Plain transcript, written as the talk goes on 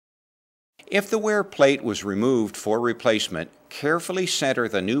If the wear plate was removed for replacement, carefully center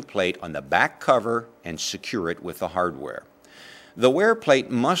the new plate on the back cover and secure it with the hardware. The wear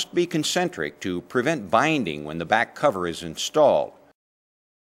plate must be concentric to prevent binding when the back cover is installed.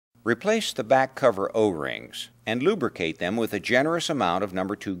 Replace the back cover O-rings and lubricate them with a generous amount of No.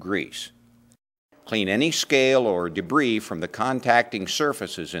 2 grease. Clean any scale or debris from the contacting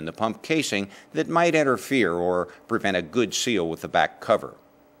surfaces in the pump casing that might interfere or prevent a good seal with the back cover.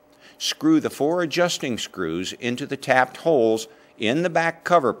 Screw the 4 adjusting screws into the tapped holes in the back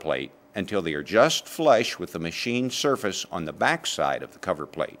cover plate until they are just flush with the machined surface on the back side of the cover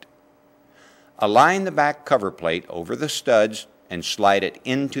plate. Align the back cover plate over the studs and slide it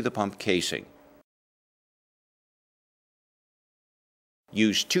into the pump casing.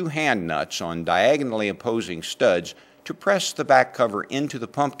 Use 2 hand nuts on diagonally opposing studs to press the back cover into the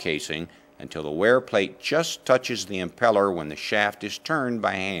pump casing until the wear plate just touches the impeller when the shaft is turned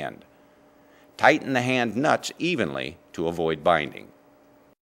by hand. Tighten the hand nuts evenly to avoid binding.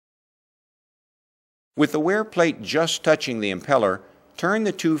 With the wear plate just touching the impeller, turn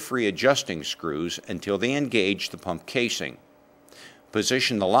the 2 free adjusting screws until they engage the pump casing.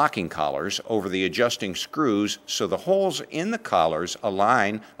 Position the locking collars over the adjusting screws so the holes in the collars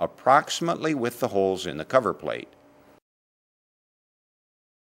align approximately with the holes in the cover plate.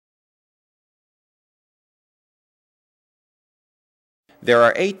 There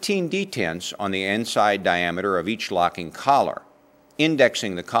are 18 detents on the inside diameter of each locking collar.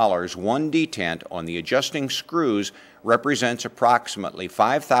 Indexing the collars 1 detent on the adjusting screws represents approximately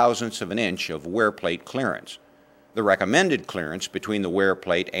 5/1000ths of an inch of wear plate clearance. The recommended clearance between the wear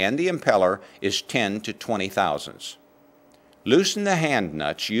plate and the impeller is 10 to 20 thousandths. Loosen the hand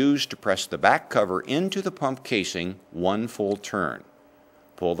nuts used to press the back cover into the pump casing 1 full turn.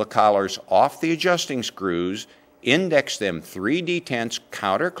 Pull the collars off the adjusting screws, index them 3 detents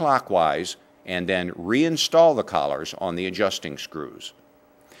counterclockwise, and then reinstall the collars on the adjusting screws.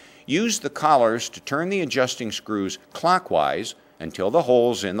 Use the collars to turn the adjusting screws clockwise until the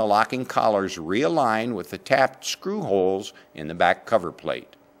holes in the locking collars realign with the tapped screw holes in the back cover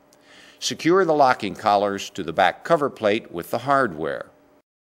plate. Secure the locking collars to the back cover plate with the hardware.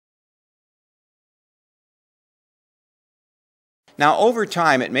 Now, over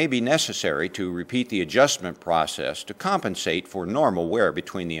time, it may be necessary to repeat the adjustment process to compensate for normal wear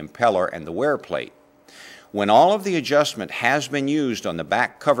between the impeller and the wear plate. When all of the adjustment has been used on the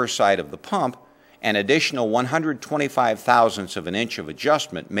back cover side of the pump, an additional 125 thousandths of an inch of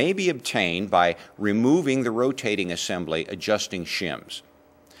adjustment may be obtained by removing the rotating assembly adjusting shims.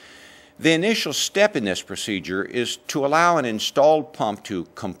 The initial step in this procedure is to allow an installed pump to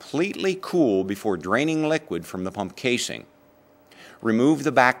completely cool before draining liquid from the pump casing. Remove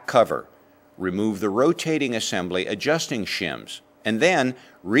the back cover, remove the rotating assembly adjusting shims, and then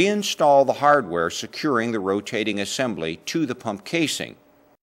reinstall the hardware securing the rotating assembly to the pump casing.